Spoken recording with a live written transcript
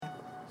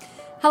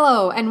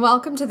Hello, and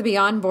welcome to the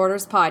Beyond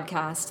Borders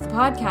podcast, the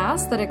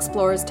podcast that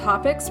explores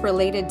topics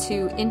related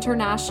to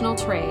international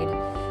trade.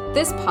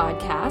 This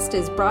podcast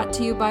is brought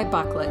to you by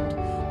Buckland.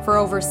 For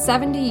over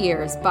 70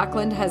 years,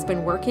 Buckland has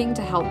been working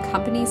to help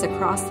companies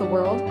across the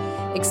world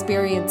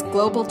experience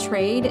global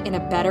trade in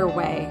a better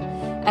way.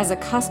 As a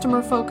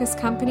customer-focused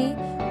company,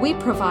 we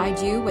provide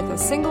you with a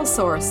single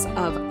source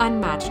of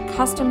unmatched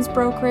customs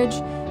brokerage,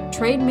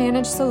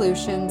 trade-managed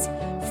solutions,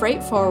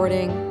 freight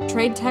forwarding,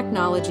 trade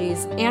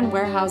technologies, and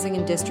warehousing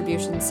and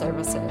distribution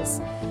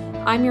services.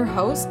 I'm your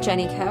host,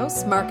 Jenny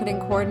Kaus, Marketing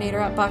Coordinator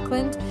at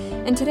Buckland,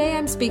 and today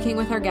I'm speaking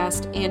with our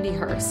guest, Andy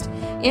Hurst.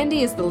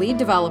 Andy is the lead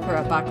developer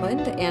at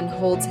Buckland and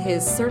holds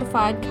his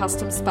Certified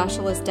Customs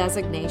Specialist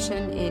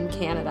designation in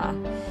Canada.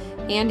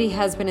 Andy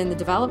has been in the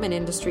development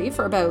industry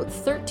for about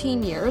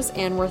 13 years,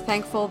 and we're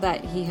thankful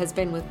that he has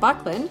been with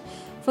Buckland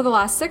for the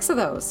last 6 of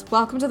those.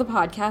 Welcome to the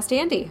podcast,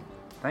 Andy.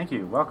 Thank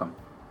you. Welcome.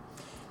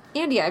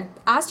 Andy, I've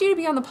asked you to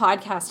be on the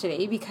podcast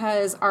today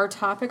because our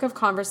topic of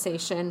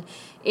conversation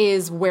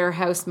is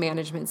warehouse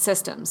management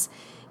systems.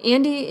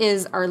 Andy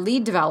is our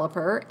lead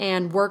developer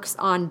and works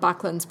on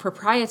Buckland's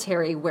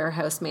proprietary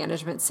warehouse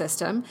management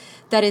system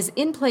that is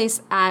in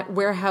place at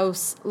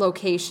warehouse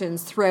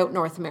locations throughout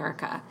North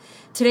America.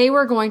 Today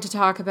we're going to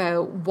talk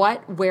about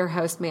what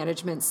warehouse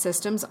management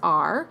systems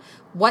are,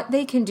 what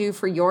they can do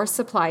for your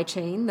supply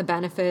chain, the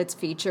benefits,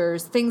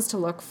 features, things to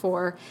look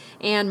for,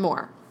 and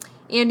more.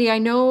 Andy, I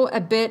know a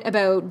bit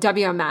about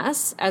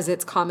WMS, as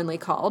it's commonly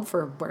called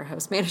for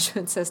warehouse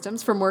management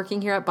systems, from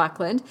working here at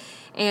Buckland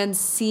and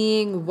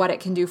seeing what it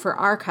can do for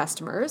our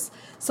customers.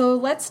 So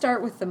let's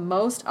start with the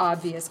most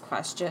obvious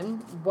question.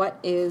 What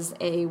is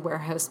a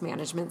warehouse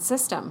management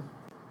system?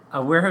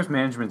 A warehouse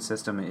management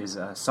system is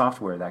a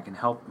software that can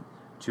help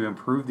to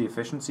improve the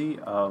efficiency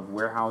of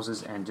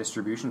warehouses and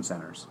distribution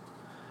centers.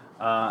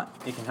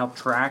 It can help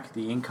track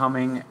the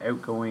incoming,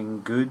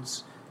 outgoing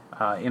goods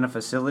in a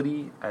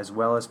facility, as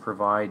well as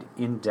provide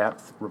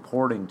in-depth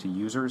reporting to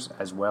users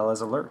as well as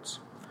alerts.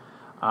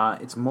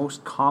 It's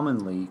most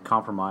commonly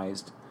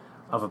comprised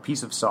of a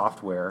piece of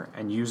software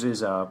and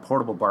uses a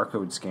portable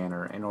barcode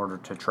scanner in order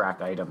to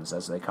track items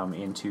as they come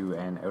into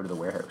and out of the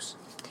warehouse.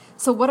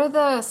 So what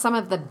are some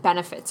of the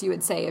benefits, you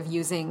would say, of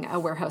using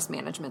a warehouse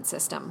management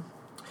system?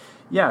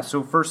 Yeah,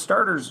 so for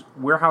starters,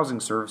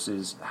 warehousing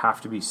services have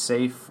to be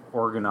safe,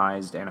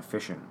 organized, and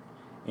efficient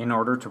in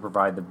order to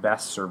provide the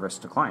best service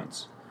to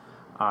clients.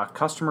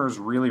 Customers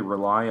really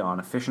rely on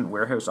efficient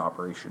warehouse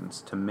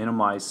operations to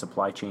minimize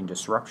supply chain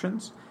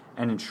disruptions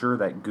and ensure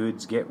that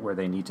goods get where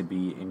they need to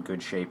be in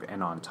good shape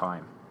and on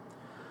time.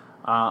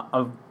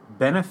 A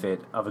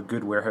benefit of a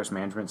good warehouse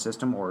management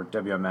system, or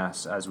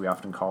WMS as we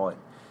often call it,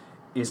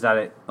 is that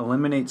it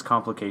eliminates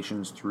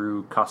complications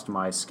through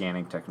customized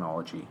scanning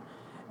technology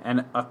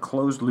and a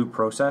closed loop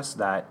process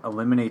that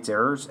eliminates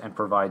errors and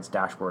provides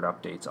dashboard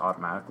updates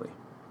automatically.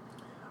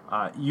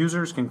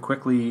 Users can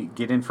quickly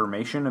get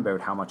information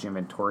about how much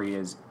inventory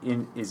is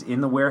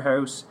in the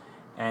warehouse,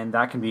 and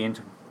that can be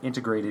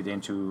integrated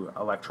into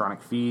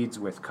electronic feeds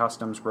with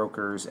customs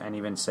brokers, and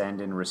even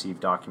send and receive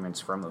documents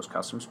from those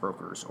customs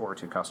brokers or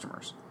to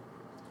customers.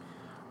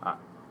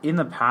 In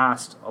the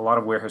past, a lot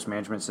of warehouse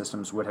management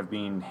systems would have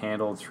been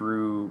handled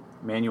through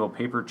manual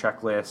paper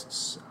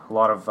checklists, a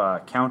lot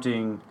of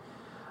counting.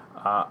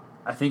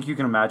 I think you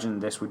can imagine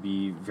this would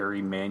be a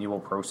very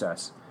manual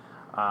process.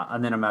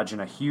 And then imagine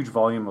a huge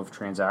volume of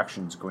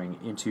transactions going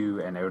into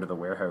and out of the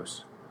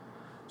warehouse.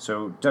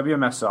 So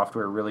WMS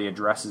software really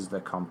addresses the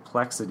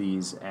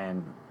complexities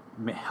and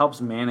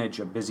helps manage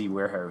a busy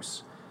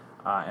warehouse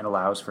and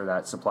allows for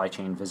that supply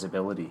chain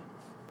visibility.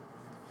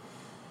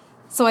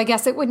 So I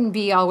guess it wouldn't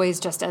be always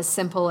just as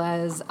simple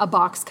as a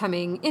box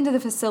coming into the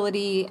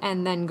facility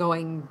and then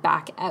going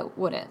back out,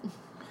 would it?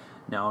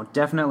 No,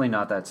 definitely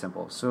not that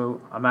simple.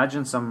 So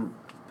imagine some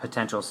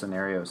potential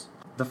scenarios.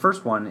 The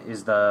first one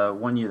is the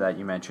one that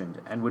you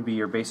mentioned, and would be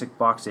your basic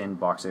box in,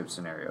 box out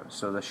scenario.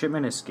 So the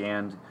shipment is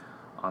scanned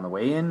on the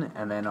way in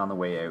and then on the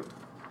way out.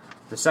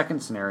 The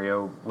second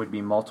scenario would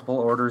be multiple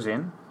orders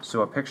in.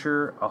 So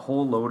picture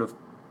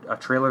a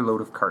trailer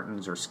load of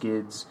cartons or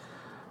skids,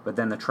 but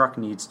then the truck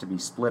needs to be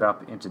split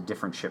up into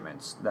different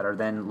shipments that are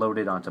then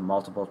loaded onto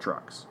multiple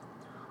trucks.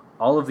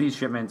 All of these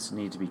shipments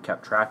need to be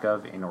kept track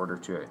of in order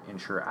to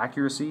ensure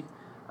accuracy,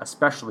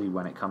 especially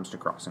when it comes to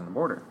crossing the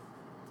border.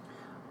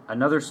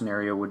 Another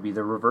scenario would be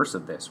the reverse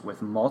of this,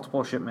 with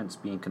multiple shipments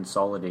being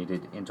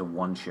consolidated into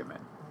one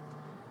shipment.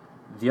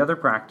 The other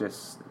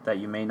practice that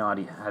you may not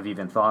have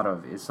even thought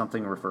of is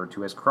something referred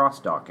to as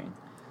cross-docking.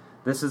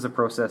 This is a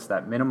process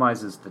that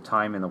minimizes the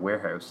time in the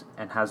warehouse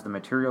and has the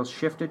materials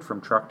shifted from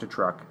truck to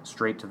truck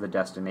straight to the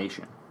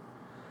destination,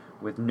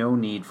 with no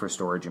need for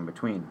storage in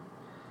between.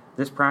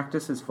 This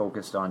practice is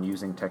focused on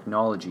using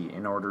technology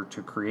in order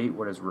to create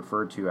what is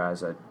referred to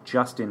as a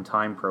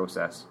just-in-time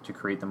process to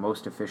create the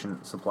most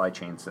efficient supply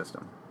chain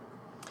system.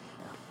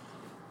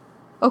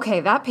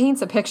 Okay, that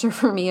paints a picture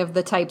for me of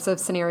the types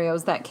of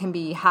scenarios that can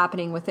be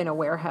happening within a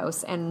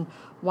warehouse and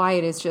why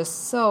it is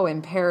just so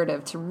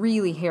imperative to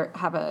really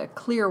have a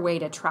clear way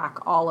to track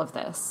all of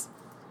this.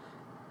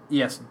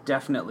 Yes,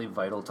 definitely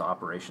vital to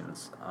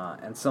operations,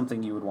 and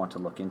something you would want to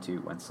look into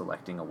when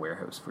selecting a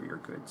warehouse for your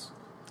goods.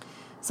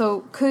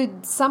 So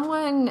could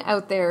someone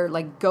out there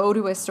go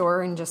to a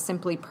store and just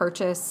simply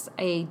purchase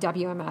a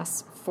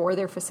WMS for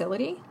their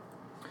facility?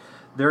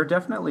 There are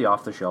definitely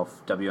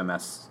off-the-shelf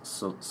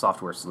WMS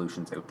software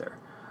solutions out there.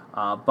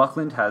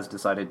 Buckland has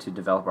decided to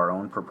develop our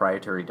own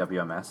proprietary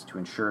WMS to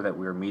ensure that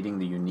we're meeting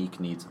the unique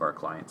needs of our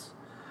clients.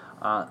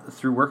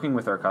 Through working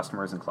with our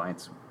customers and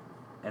clients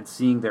and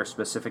seeing their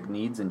specific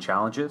needs and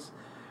challenges,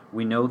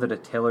 we know that a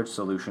tailored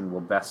solution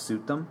will best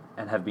suit them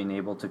and have been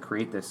able to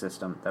create this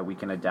system that we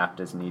can adapt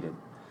as needed.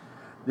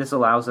 This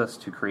allows us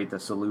to create the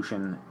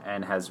solution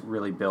and has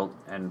really built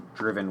and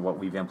driven what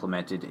we've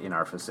implemented in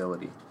our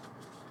facility.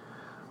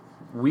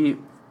 We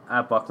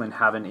at Buckland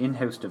have an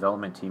in-house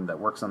development team that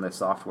works on this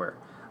software,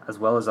 as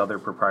well as other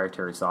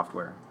proprietary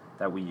software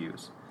that we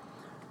use.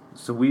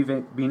 So we've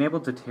been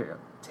able to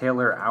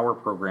tailor our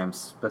programs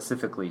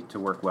specifically to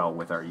work well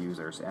with our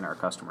users and our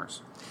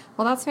customers.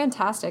 Well, that's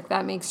fantastic.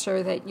 That makes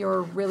sure that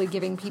you're really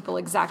giving people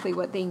exactly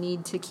what they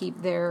need to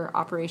keep their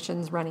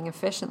operations running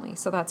efficiently.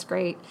 So that's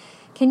great.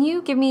 Can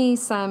you give me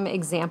some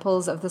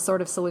examples of the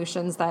sort of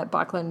solutions that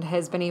Buckland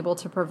has been able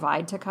to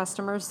provide to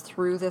customers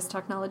through this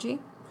technology?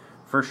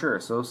 For sure.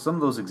 So some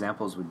of those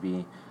examples would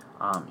be,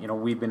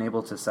 we've been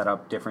able to set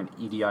up different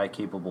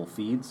EDI-capable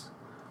feeds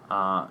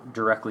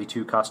directly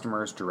to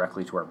customers,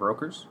 directly to our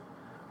brokers.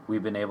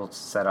 We've been able to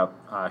set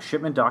up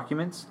shipment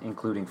documents,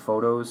 including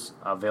photos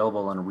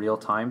available in real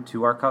time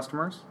to our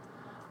customers,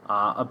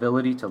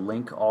 ability to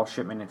link all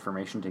shipment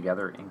information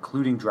together,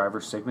 including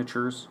driver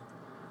signatures,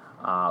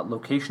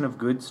 location of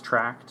goods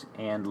tracked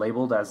and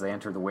labeled as they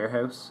enter the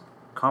warehouse,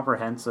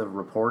 comprehensive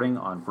reporting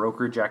on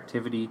brokerage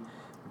activity,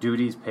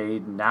 duties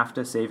paid,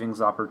 NAFTA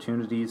savings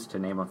opportunities, to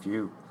name a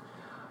few.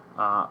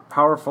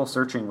 Powerful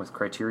searching with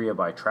criteria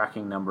by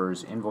tracking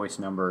numbers, invoice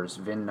numbers,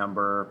 VIN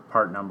number,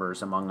 part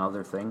numbers, among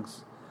other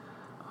things.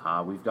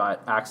 We've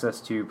got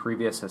access to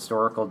previous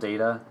historical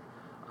data,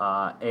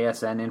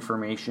 ASN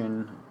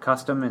information,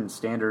 custom and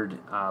standard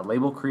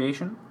label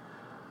creation.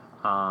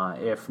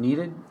 If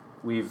needed,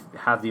 we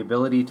have the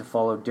ability to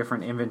follow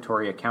different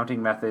inventory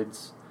accounting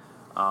methods,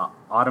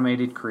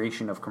 automated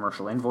creation of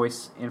commercial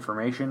invoice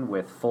information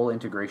with full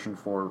integration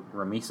for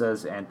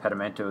remisas and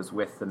pedimentos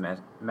with the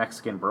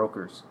Mexican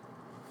brokers.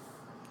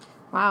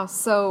 Wow.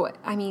 So,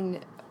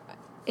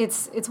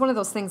 it's one of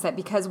those things that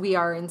because we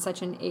are in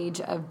such an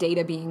age of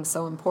data being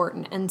so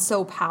important and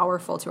so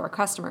powerful to our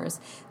customers,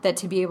 that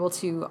to be able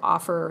to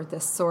offer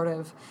this sort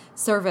of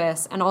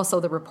service and also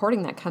the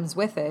reporting that comes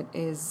with it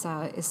is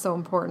so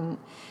important.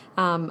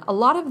 A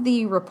lot of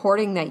the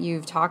reporting that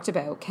you've talked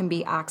about can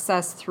be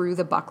accessed through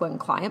the Buckland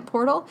Client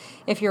Portal.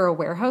 If you're a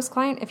warehouse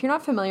client, if you're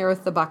not familiar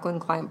with the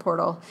Buckland Client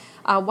Portal,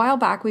 a while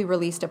back we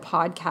released a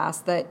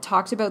podcast that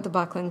talked about the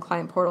Buckland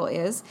Client Portal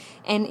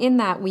and in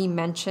that we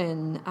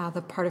mention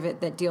the part of it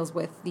that deals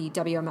with the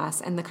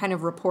WMS and the kind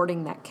of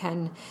reporting that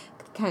can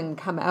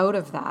come out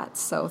of that.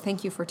 So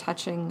thank you for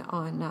touching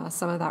on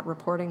some of that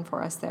reporting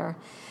for us there.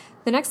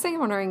 The next thing I'm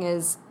wondering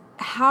is,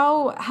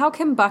 how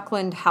can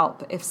Buckland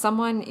help if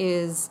someone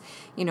is,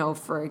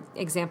 for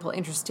example,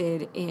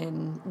 interested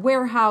in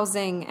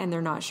warehousing and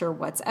they're not sure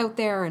what's out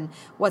there and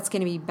what's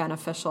going to be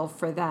beneficial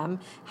for them?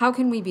 How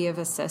can we be of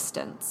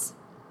assistance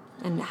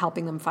in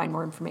helping them find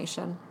more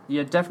information?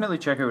 Yeah, definitely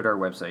check out our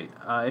website.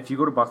 If you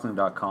go to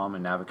buckland.com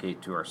and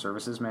navigate to our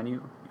services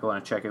menu, you'll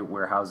want to check out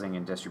warehousing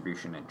and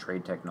distribution and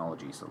trade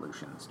technology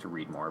solutions to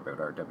read more about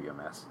our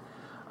WMS.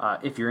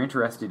 If you're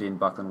interested in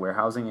Buckland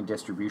warehousing and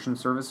distribution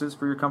services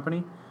for your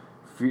company,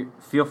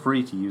 feel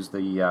free to use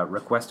the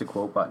request a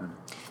quote button.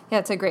 Yeah,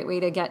 it's a great way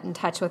to get in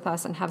touch with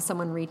us and have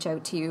someone reach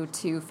out to you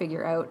to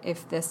figure out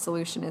if this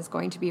solution is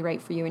going to be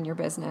right for you and your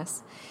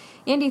business.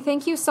 Andy,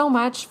 thank you so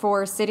much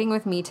for sitting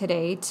with me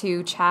today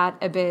to chat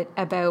a bit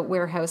about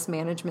warehouse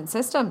management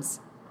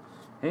systems.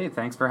 Hey,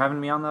 thanks for having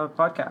me on the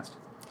podcast.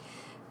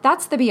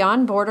 That's the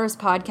Beyond Borders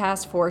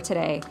podcast for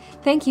today.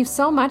 Thank you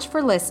so much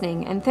for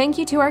listening, and thank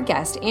you to our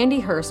guest, Andy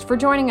Hurst, for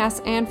joining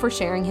us and for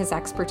sharing his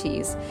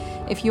expertise.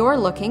 If you're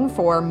looking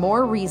for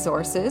more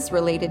resources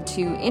related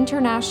to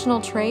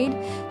international trade,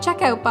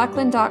 check out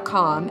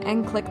buckland.com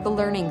and click the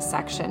Learning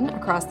section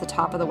across the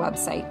top of the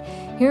website.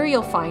 Here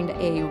you'll find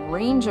a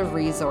range of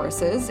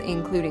resources,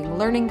 including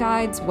learning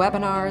guides,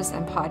 webinars,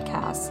 and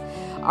podcasts.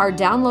 Our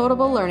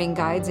downloadable learning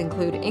guides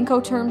include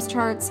Incoterms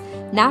charts,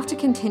 NAFTA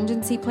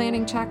contingency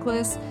planning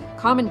checklists,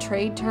 common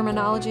trade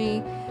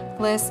terminology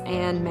lists,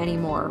 and many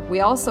more. We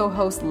also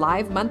host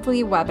live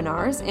monthly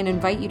webinars and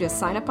invite you to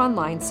sign up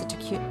online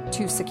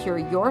to secure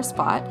your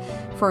spot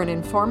for an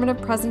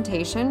informative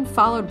presentation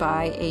followed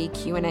by a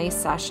Q&A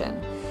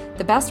session.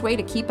 The best way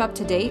to keep up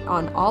to date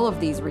on all of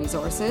these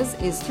resources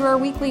is through our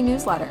weekly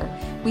newsletter.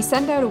 We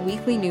send out a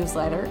weekly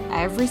newsletter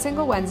every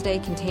single Wednesday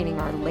containing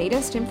our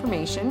latest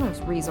information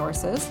with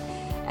resources,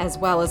 as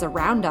well as a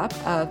roundup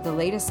of the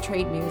latest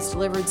trade news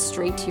delivered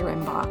straight to your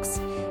inbox.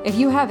 If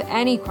you have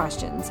any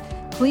questions,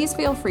 please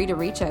feel free to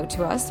reach out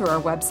to us through our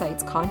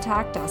website's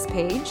Contact Us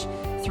page,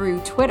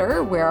 through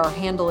Twitter, where our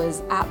handle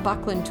is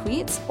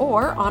 @BucklandTweets,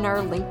 or on our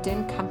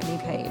LinkedIn company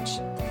page.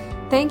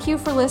 Thank you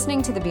for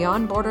listening to the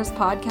Beyond Borders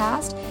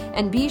podcast,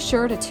 and be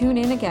sure to tune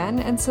in again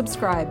and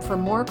subscribe for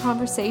more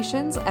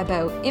conversations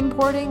about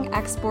importing,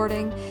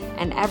 exporting,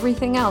 and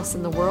everything else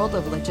in the world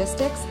of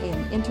logistics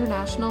and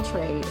international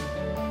trade.